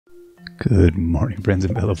Good morning, friends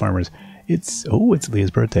and fellow farmers. It's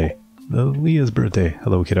Leah's birthday. Leah's birthday.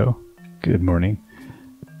 Hello, kiddo. Good morning.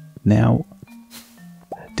 Now,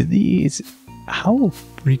 how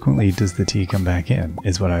frequently does the tea come back in,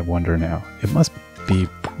 is what I wonder now. It must be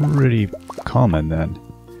pretty common then.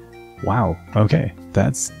 Wow, okay,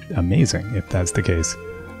 that's amazing if that's the case.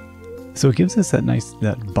 So it gives us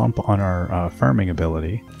that bump on our farming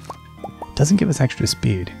ability. Doesn't give us extra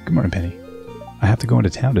speed. Good morning, Penny. I have to go into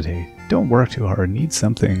town today. Don't work too hard. Need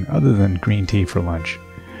something other than green tea for lunch.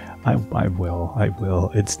 I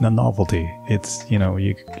will. It's the novelty. It's,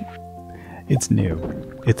 it's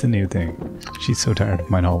new. It's a new thing. She's so tired of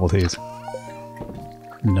my novelties.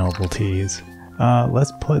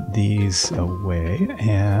 Let's put these away.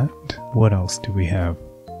 And what else do we have?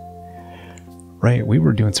 Right, we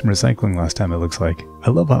were doing some recycling last time, it looks like. I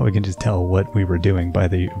love how I can just tell what we were doing by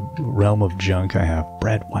the realm of junk I have.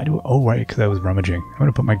 Bread, oh right, because I was rummaging. I'm going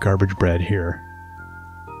to put my garbage bread here.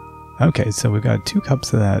 Okay, so we've got 2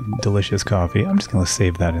 cups of that delicious coffee. I'm just going to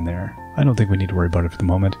save that in there. I don't think we need to worry about it for the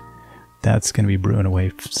moment. That's going to be brewing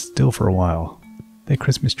away still for a while. That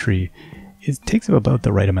Christmas tree, it takes up about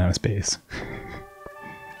the right amount of space.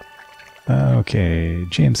 Okay,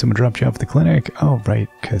 James, someone dropped you off at the clinic? Oh, right,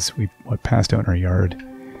 because we passed out in our yard.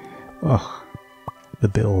 Ugh, the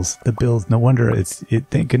bills, no wonder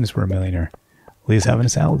thank goodness we're a millionaire. Leah's having a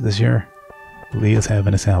salad this year. Leah's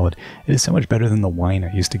having a salad. It is so much better than the wine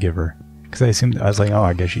I used to give her. Because I was like, oh,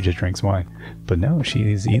 I guess she just drinks wine. But no,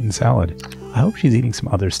 she's eating salad. I hope she's eating some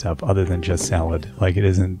other stuff other than just salad. Like it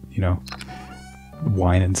isn't,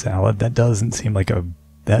 wine and salad. That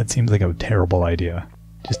seems like a terrible idea.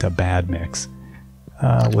 Just a bad mix.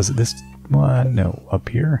 Was it this one? No, up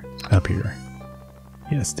here? Up here.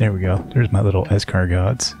 Yes, there we go. There's my little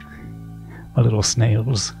escargots. My little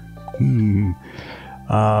snails.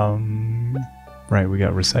 Right, we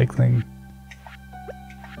got recycling.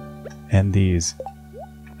 And these.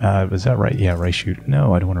 Was that right? Yeah, rice shoot.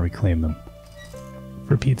 No, I don't want to reclaim them.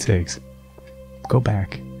 For Pete's sakes. Go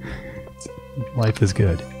back. Life is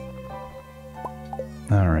good.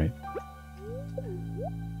 Alright.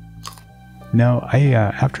 No,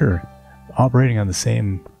 after operating on the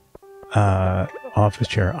same office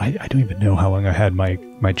chair, I don't even know how long I had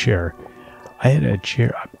my chair. I had a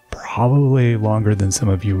chair probably longer than some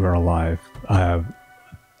of you are alive.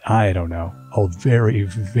 I don't know. A very,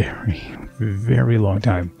 very, very long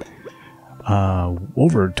time.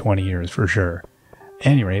 Over 20 years for sure. At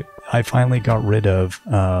any rate, I finally got rid of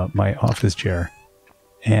my office chair.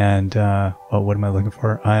 And, what am I looking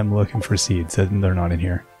for? I'm looking for seeds, and they're not in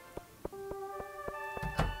here.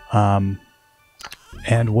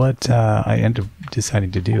 And what I ended up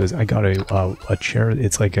deciding to do is I got a chair.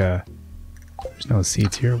 It's like there's no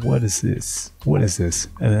seats here. What is this? What is this?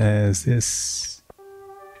 Is this?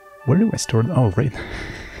 Where do I store them? Oh, right.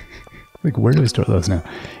 Like, where do I store those now?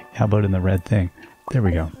 How about in the red thing? There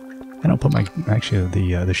we go. And I'll put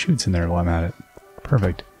the chutes in there while I'm at it.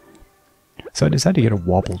 Perfect. So I decided to get a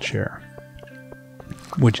wobble chair,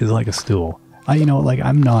 which is like a stool.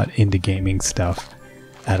 I'm not into gaming stuff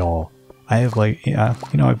at all. I have I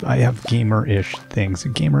have gamer-ish things,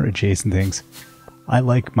 gamer-adjacent things. I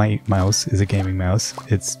like my mouse is a gaming mouse.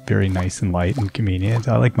 It's very nice and light and convenient.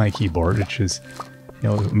 I like my keyboard, which is,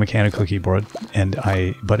 a mechanical keyboard,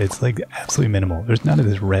 but it's like absolutely minimal. There's none of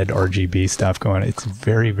this red RGB stuff going on. It's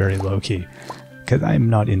very, very low-key, because I'm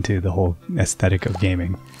not into the whole aesthetic of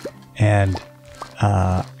gaming. And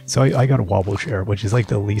so I got a wobble chair, which is like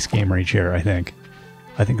the least gamery chair, I think.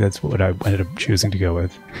 I think that's what I ended up choosing to go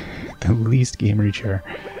with. The least gamery chair.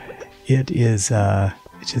 It is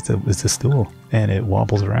it's a stool, and it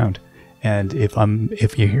wobbles around. And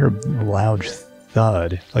if you hear a loud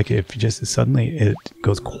thud, like if just suddenly it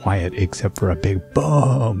goes quiet except for a big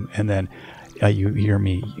boom, and then you hear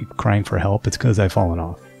me crying for help, it's because I've fallen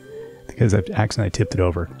off. Because I've accidentally tipped it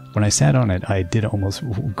over. When I sat on it, I did almost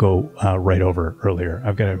go right over earlier.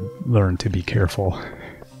 I've got to learn to be careful.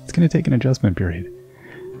 It's going to take an adjustment period.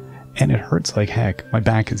 And it hurts like heck. My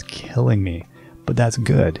back is killing me. But that's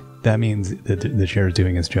good. That means that the chair is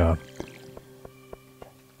doing its job.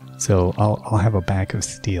 So I'll have a back of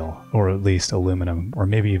steel, or at least aluminum, or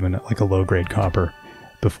maybe even like a low-grade copper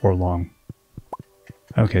before long.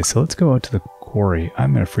 Okay, so let's go out to the quarry.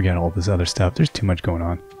 I'm going to forget all this other stuff. There's too much going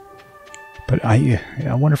on. But I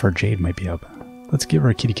wonder if our Jade might be up. Let's give her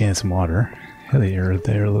a kitty cat some water. Hey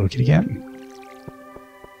there, little kitty cat.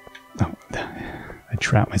 Oh, I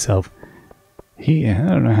trapped myself. I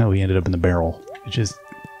don't know how he ended up in the barrel. It just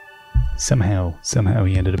somehow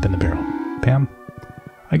he ended up in the barrel. Pam,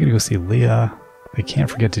 I gotta go see Leah. I can't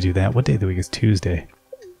forget to do that. What day of the week is Tuesday?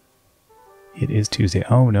 It is Tuesday.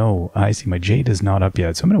 Oh no, I see my jade is not up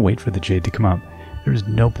yet, so I'm going to wait for the jade to come up. There's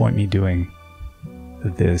no point me doing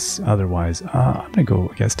this otherwise. I'm going to go,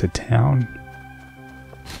 I guess, to town.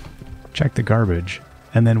 Check the garbage,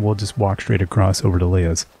 and then we'll just walk straight across over to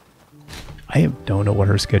Leah's. I don't know what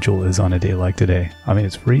her schedule is on a day like today. I mean,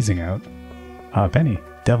 it's freezing out. Penny,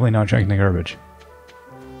 definitely not checking the garbage.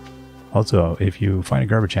 Also, if you find a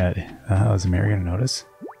garbage hat, is Mary going to notice?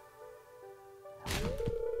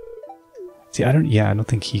 See, I don't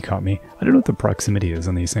think he caught me. I don't know what the proximity is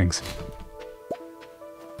on these things.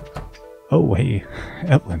 Oh, hey,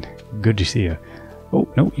 Evelyn, good to see you.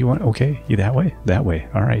 Oh, no, you want, okay, you that way? That way,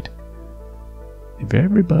 alright. If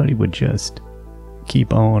everybody would just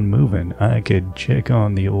keep on moving, I could check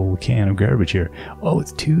on the old can of garbage here. Oh,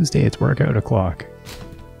 it's Tuesday, it's workout o'clock.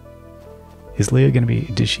 Is Leah gonna be,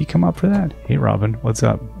 did she come up for that? Hey Robin, what's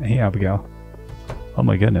up? Hey Abigail. Oh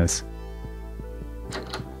my goodness.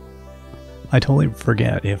 I totally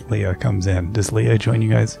forget if Leah comes in. Does Leah join you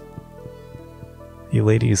guys? You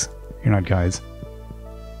ladies, you're not guys.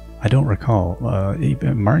 I don't recall.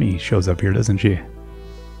 Marnie shows up here, doesn't she?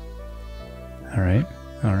 Alright,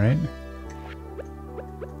 alright.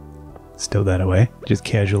 Stow that away. Just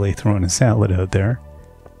casually throwing a salad out there.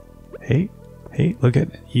 Hey, hey, look at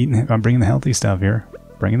eating. I'm bringing the healthy stuff here.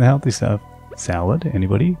 Bringing the healthy stuff. Salad.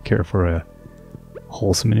 Anybody care for a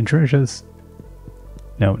wholesome and nutritious?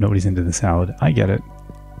 No, nobody's into the salad. I get it.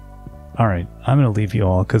 Alright, I'm going to leave you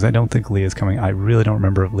all because I don't think Leah's coming. I really don't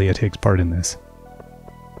remember if Leah takes part in this.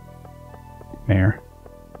 Mayor.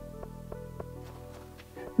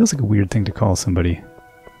 Feels like a weird thing to call somebody.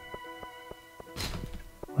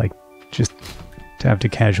 Like, just to have to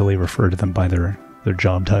casually refer to them by their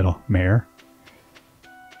job title. Mayor.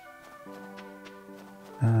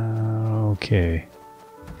 Okay.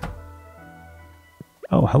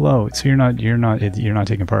 Oh, hello. So you're not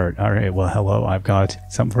taking part. All right. Well, hello. I've got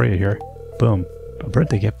something for you here. Boom. A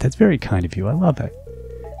birthday gift. That's very kind of you. I love it.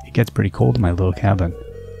 It gets pretty cold in my little cabin.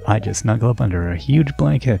 I just snuggle up under a huge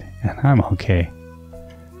blanket, and I'm okay.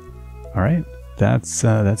 All right. That's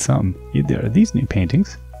something. Are these new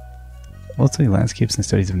paintings? Mostly landscapes and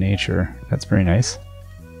studies of nature. That's very nice.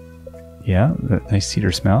 Yeah. Nice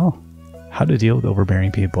cedar smell. How to deal with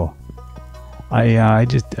overbearing people.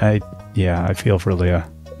 Yeah, I feel for Leah.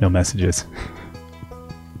 No messages.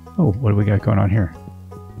 Oh, what do we got going on here?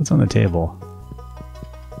 What's on the table?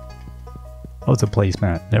 Oh, it's a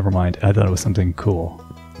placemat. Never mind. I thought it was something cool.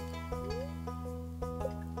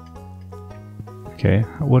 Okay,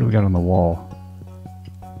 what do we got on the wall?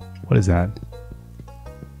 What is that?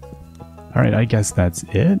 Alright, I guess that's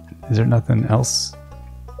it? Is there nothing else?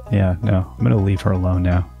 Yeah, no. I'm gonna leave her alone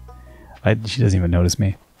now. She doesn't even notice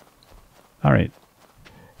me. Alright.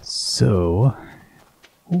 So,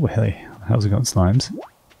 oh hey, how's it going, slimes?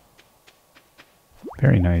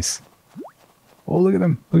 Very nice. Oh, look at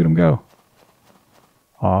them go.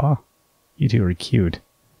 Aw, you two are cute.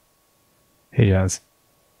 Hey, Jazz.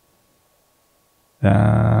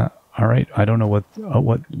 All right. I don't know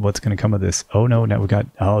what's gonna come of this. Oh no, now we got.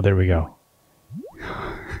 Oh, there we go.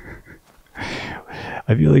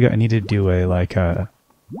 I feel like I need to do a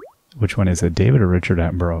which one is it, David or Richard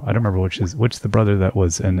Attenborough? I don't remember which the brother that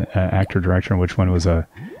was an actor director and which one was a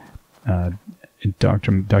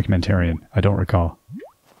documentarian. I don't recall.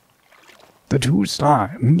 The two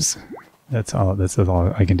slimes. That's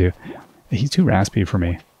all I can do. He's too raspy for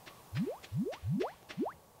me.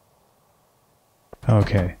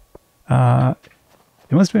 Okay. It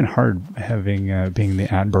must have been hard having being the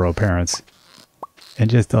Attenborough parents, and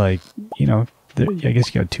just like, you know, I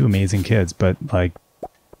guess you got two amazing kids, but like,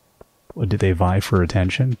 do they vie for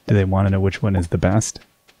attention? Do they want to know which one is the best?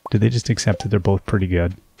 Do they just accept that they're both pretty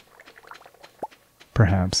good?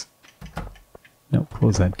 Perhaps. No,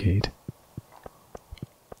 close that gate.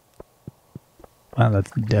 Wow,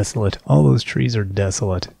 that's desolate. All those trees are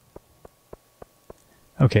desolate.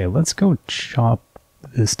 Okay, let's go chop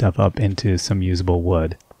this stuff up into some usable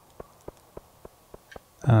wood.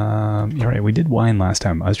 Alright, we did wine last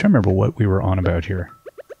time. I was trying to remember what we were on about here.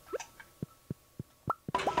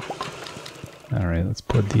 Alright, let's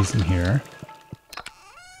put these in here.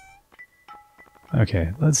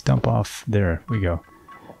 Okay, let's dump off. There we go.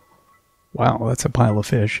 Wow, that's a pile of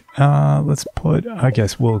fish. Let's put, I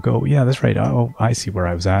guess we'll go, yeah, that's right. Oh, I see where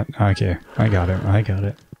I was at. Okay, I got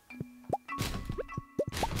it.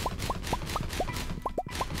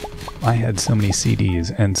 I had so many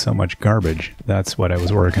CDs and so much garbage. That's what I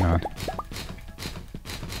was working on.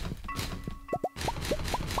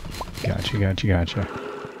 Gotcha.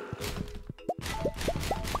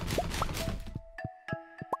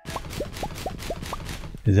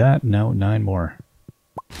 Is that? No, 9 more.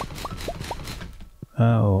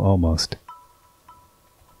 Oh, almost.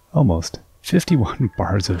 Almost. 51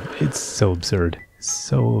 bars of... It's so absurd.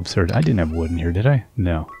 So absurd. I didn't have wood in here, did I?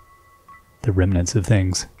 No. The remnants of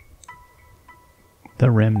things. The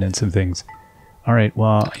remnants of things. Alright,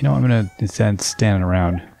 well, you know, I'm going to instead stand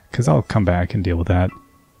around, because I'll come back and deal with that.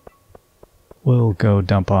 We'll go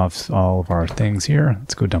dump off all of our things here.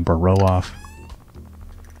 Let's go dump our row off.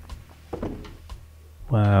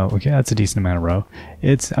 Wow, okay, that's a decent amount of row.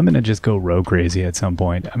 I'm going to just go row crazy at some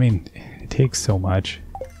point. I mean, it takes so much.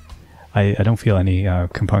 I don't feel any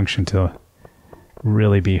compunction to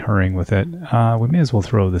really be hurrying with it. We may as well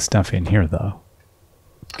throw the stuff in here, though.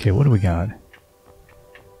 Okay, what do we got?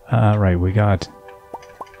 Right, we got...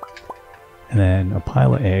 And then a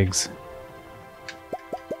pile of eggs.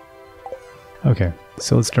 Okay,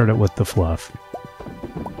 so let's start out with the fluff.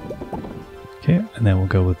 Okay, and then we'll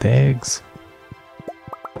go with the eggs.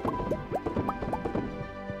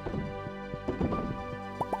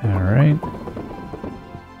 Alright.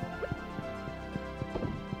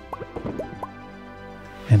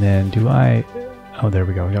 And then do I... Oh, there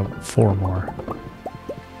we go. We got 4 more.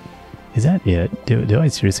 Is that it? Do I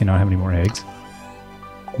seriously not have any more eggs?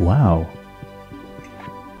 Wow.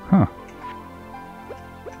 Huh.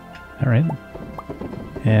 Alright.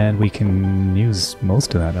 And we can use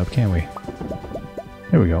most of that up, can't we?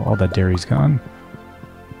 There we go. All that dairy's gone.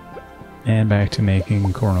 And back to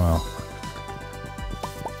making corn oil.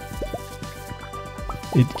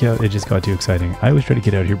 It just got too exciting. I always try to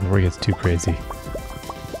get out here before it gets too crazy.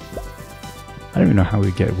 I don't even know how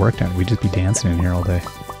we get work done. We'd just be dancing in here all day.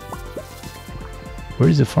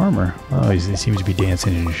 Where's the farmer? Oh, he seems to be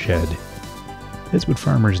dancing in his shed. That's what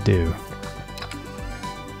farmers do.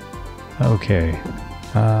 Okay.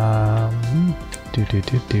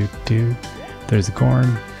 There's the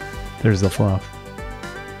corn. There's the fluff.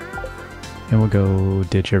 And we'll go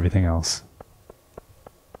ditch everything else.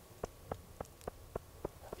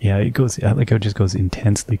 Yeah, it goes, I like how it just goes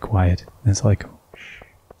intensely quiet. And it's like, shh,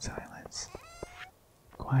 silence.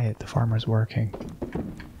 Quiet, the farmer's working.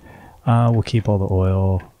 We'll keep all the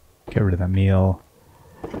oil, get rid of that meal,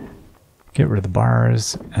 get rid of the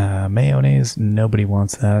bars. Mayonnaise, nobody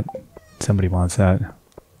wants that. Somebody wants that.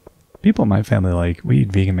 People in my family we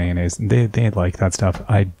eat vegan mayonnaise, and they like that stuff.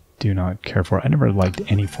 I do not care for it. I never liked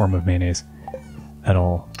any form of mayonnaise at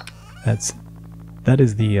all. That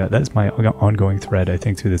is my ongoing thread, I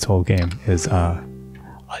think, through this whole game, is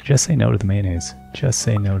just say no to the mayonnaise. Just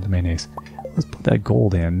say no to the mayonnaise. Let's put that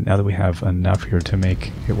gold in, now that we have enough here to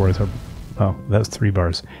make it worth our... Oh, that was 3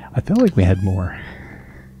 bars. I felt like we had more.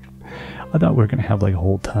 I thought we were going to have like a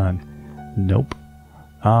whole ton. Nope.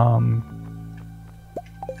 I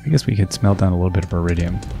guess we could smelt down a little bit of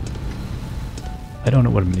iridium. I don't know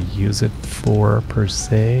what I'm going to use it for, per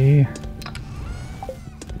se.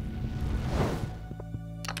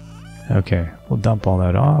 Okay, we'll dump all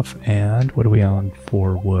that off, and what are we on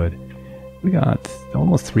for wood? We got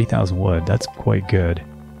almost 3,000 wood. That's quite good.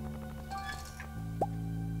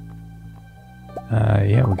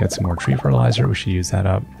 Yeah, we got some more tree fertilizer. We should use that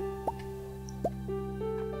up.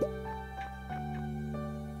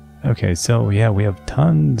 Okay, so yeah, we have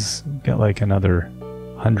tons. Got like another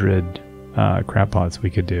 100 crab pots we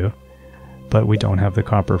could do, but we don't have the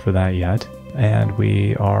copper for that yet. And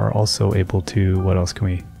we are also able to, what else can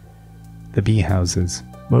we? The bee houses.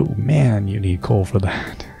 Oh man, you need coal for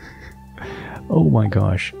that. Oh my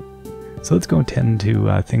gosh. So let's go tend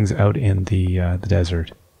to things out in the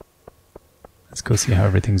desert. Let's go see how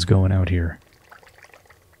everything's going out here.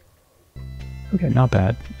 Okay, not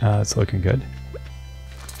bad. It's looking good.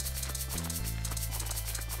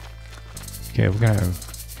 Okay, we're gonna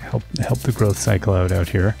help the growth cycle out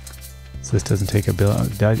here. So this doesn't take a bill.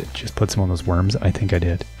 Did I just put some on those worms? I think I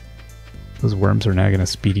did. Those worms are now gonna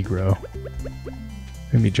speedy grow.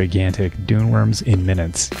 They're gonna be gigantic. Dune worms in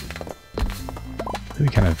minutes.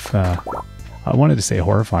 Really kind of, I wanted to say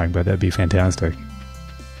horrifying, but that'd be fantastic.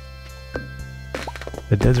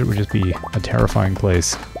 The desert would just be a terrifying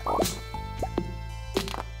place.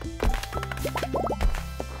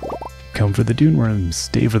 Come for the dune worms,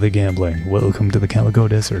 stay for the gambling. Welcome to the Calico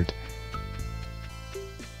Desert.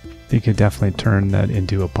 They could definitely turn that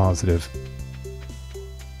into a positive.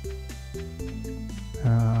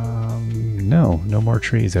 No more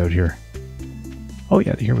trees out here. Oh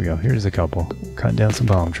yeah, here we go. Here's a couple. Cut down some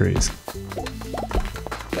palm trees.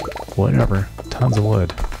 Whatever. Tons of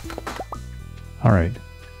wood. Alright.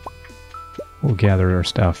 We'll gather our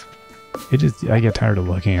stuff. I get tired of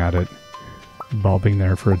looking at it. Bobbing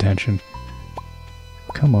there for attention.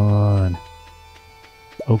 Come on.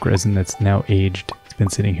 Oak resin that's now aged. It's been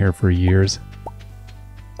sitting here for years.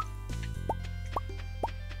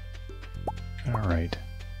 Alright.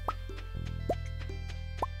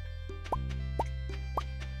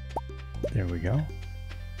 There we go.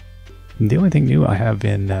 And the only thing new I have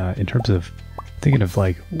in terms of thinking of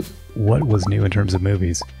like what was new in terms of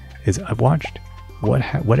movies is I've watched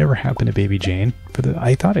whatever happened to Baby Jane.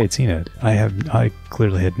 I thought I had seen it. I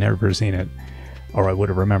clearly had never seen it, or I would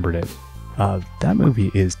have remembered it. That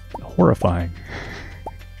movie is horrifying.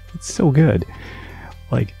 It's so good.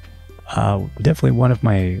 Like, definitely one of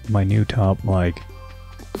my new top like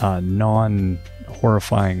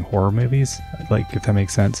non-horrifying horror movies. Like, if that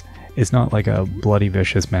makes sense. It's not like a bloody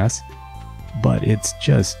vicious mess, but it's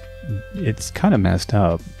kind of messed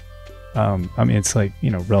up. I mean, it's like, you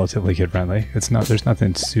know, relatively kid-friendly. There's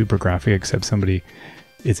nothing super graphic except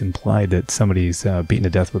it's implied that somebody's beaten to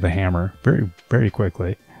death with a hammer very, very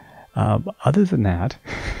quickly. Other than that,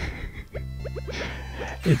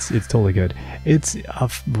 it's totally good. It's a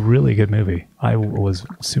really good movie. I was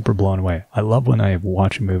super blown away. I love when I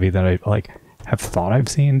watch a movie that I like have thought I've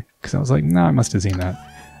seen, because I was like, nah, I must have seen that.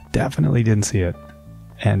 Definitely didn't see it.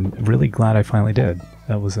 And really glad I finally did.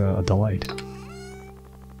 That was a delight.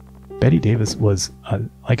 Bette Davis was,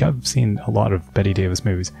 like, I've seen a lot of Bette Davis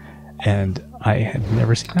movies, and I had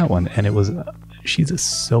never seen that one, and it was, she's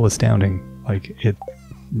so astounding, like,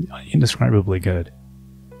 indescribably good.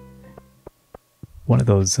 One of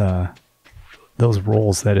those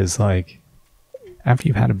roles that is like, after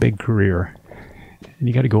you've had a big career, and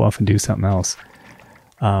you got to go off and do something else.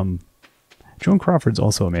 Joan Crawford's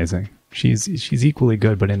also amazing. She's equally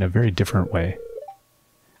good, but in a very different way.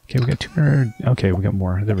 Okay, we got 200. Okay, we got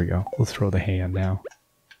more. There we go. We'll throw the hay in now.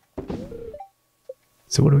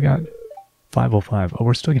 So what do we got? 505. Oh,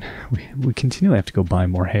 we're still gonna. We continually have to go buy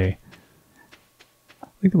more hay. I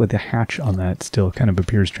think that the hatch on that still kind of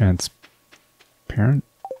appears transparent,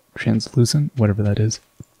 translucent, whatever that is.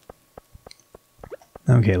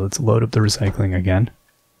 Okay, let's load up the recycling again.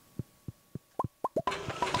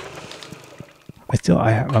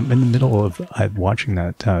 I'm in the middle of watching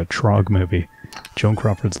that Trog movie, Joan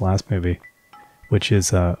Crawford's last movie, which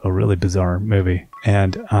is a really bizarre movie,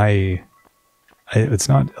 and it's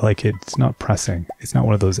not pressing. It's not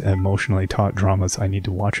one of those emotionally taut dramas I need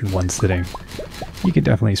to watch in one sitting. You could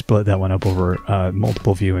definitely split that one up over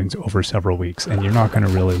multiple viewings over several weeks, and you're not going to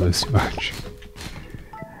really lose too much.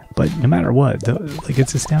 But no matter what,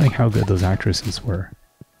 it's astounding how good those actresses were.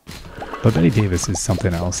 But Bette Davis is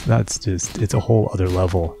something else. It's a whole other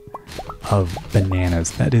level of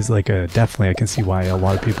bananas. That is definitely, I can see why a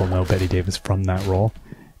lot of people know Bette Davis from that role.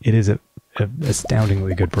 It is a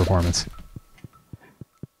astoundingly good performance.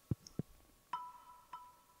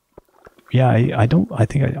 Yeah, I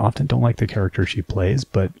think I often don't like the character she plays,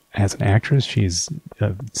 but as an actress, she's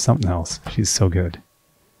something else. She's so good.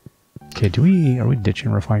 Okay, are we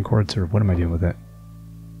ditching refined quartz, or what am I doing with it?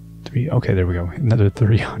 Okay, there we go. Another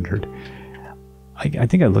 300. I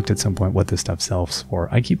think I looked at some point what this stuff sells for.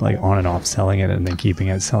 I keep like on and off selling it and then keeping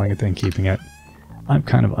it, selling it, then keeping it. I'm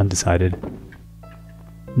kind of undecided.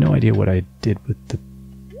 No idea what I did with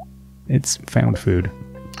it's found food.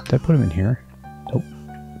 Did I put them in here? Nope.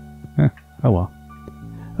 Oh well.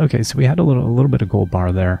 Okay, so we had a little bit of gold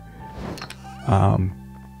bar there.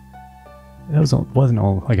 It wasn't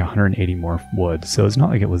all like 180 more wood, so it's not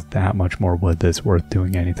like it was that much more wood that's worth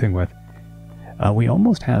doing anything with. We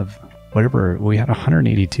almost have we had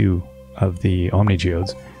 182 of the Omni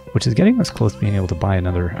Geodes, which is getting us close to being able to buy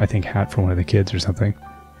another, I think, hat for one of the kids or something.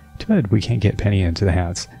 Too bad we can't get Penny into the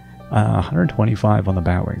hats. 125 on the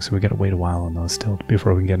Batwing, so we gotta wait a while on those still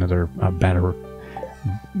before we can get another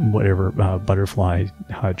butterfly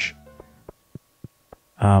hutch.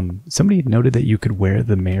 Somebody noted that you could wear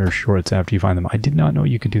the mayor's shorts after you find them. I did not know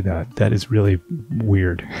you could do that. That is really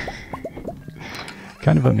weird.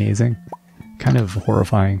 Kind of amazing. Kind of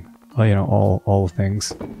horrifying. Well, you know, all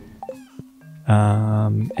things.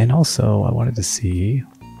 And also, I wanted to see,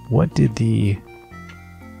 what did the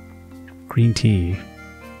green tea...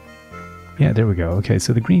 Yeah, there we go. Okay,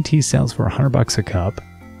 so the green tea sells for $100 a cup.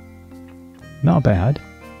 Not bad.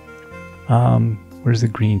 Where's the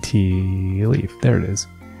green tea leaf? There it is.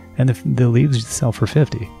 And the leaves sell for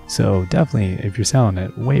 50. So definitely, if you're selling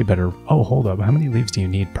it, way better. Oh, hold up. How many leaves do you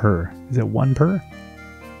need per? Is it one per?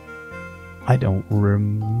 I don't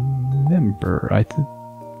remember. I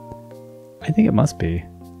think it must be.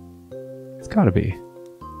 It's gotta be.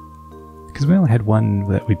 Because we only had one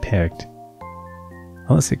that we picked.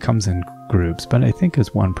 Unless it comes in groups, but I think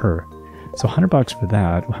it's one per. So $100 for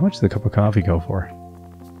that. How much does a cup of coffee go for?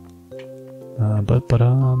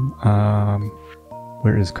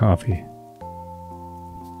 Where is coffee?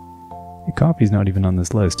 Coffee's not even on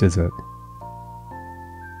this list, is it?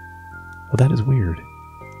 Well, that is weird.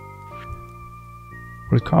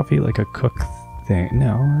 Was coffee like a cook thing?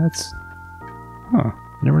 No, that's... Huh.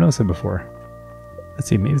 Never noticed it before. Let's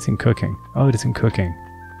see, maybe it's in cooking. Oh, it is in cooking.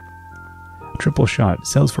 Triple shot.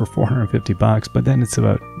 Sells for 450 bucks, but then it's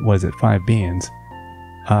about, what is it, 5 beans?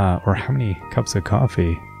 Or how many cups of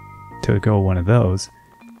coffee to go one of those?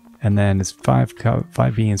 And then it's 5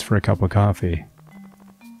 beans for a cup of coffee.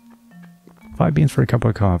 5 beans for a cup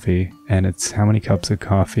of coffee, and it's how many cups of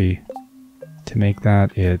coffee to make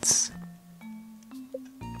that? It's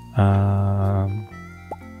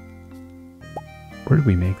where did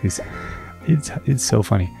we make these? It's so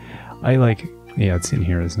funny. I like, yeah, it's in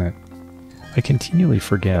here, isn't it? I continually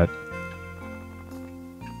forget.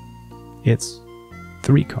 It's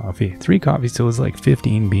 3 coffee. 3 coffee, so it's like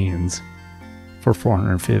 15 beans for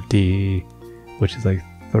 450, which is like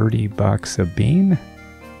 30 bucks a bean,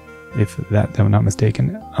 if that I'm not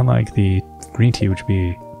mistaken. Unlike the green tea, which would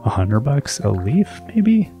be 100 bucks a leaf,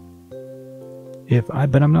 maybe.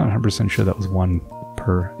 But I'm not 100% sure that was 1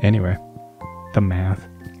 per. Anyway, the math.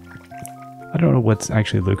 I don't know what's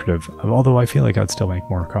actually lucrative, although I feel like I'd still make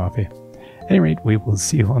more coffee. At any rate, we will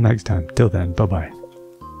see you all next time. Till then, bye-bye.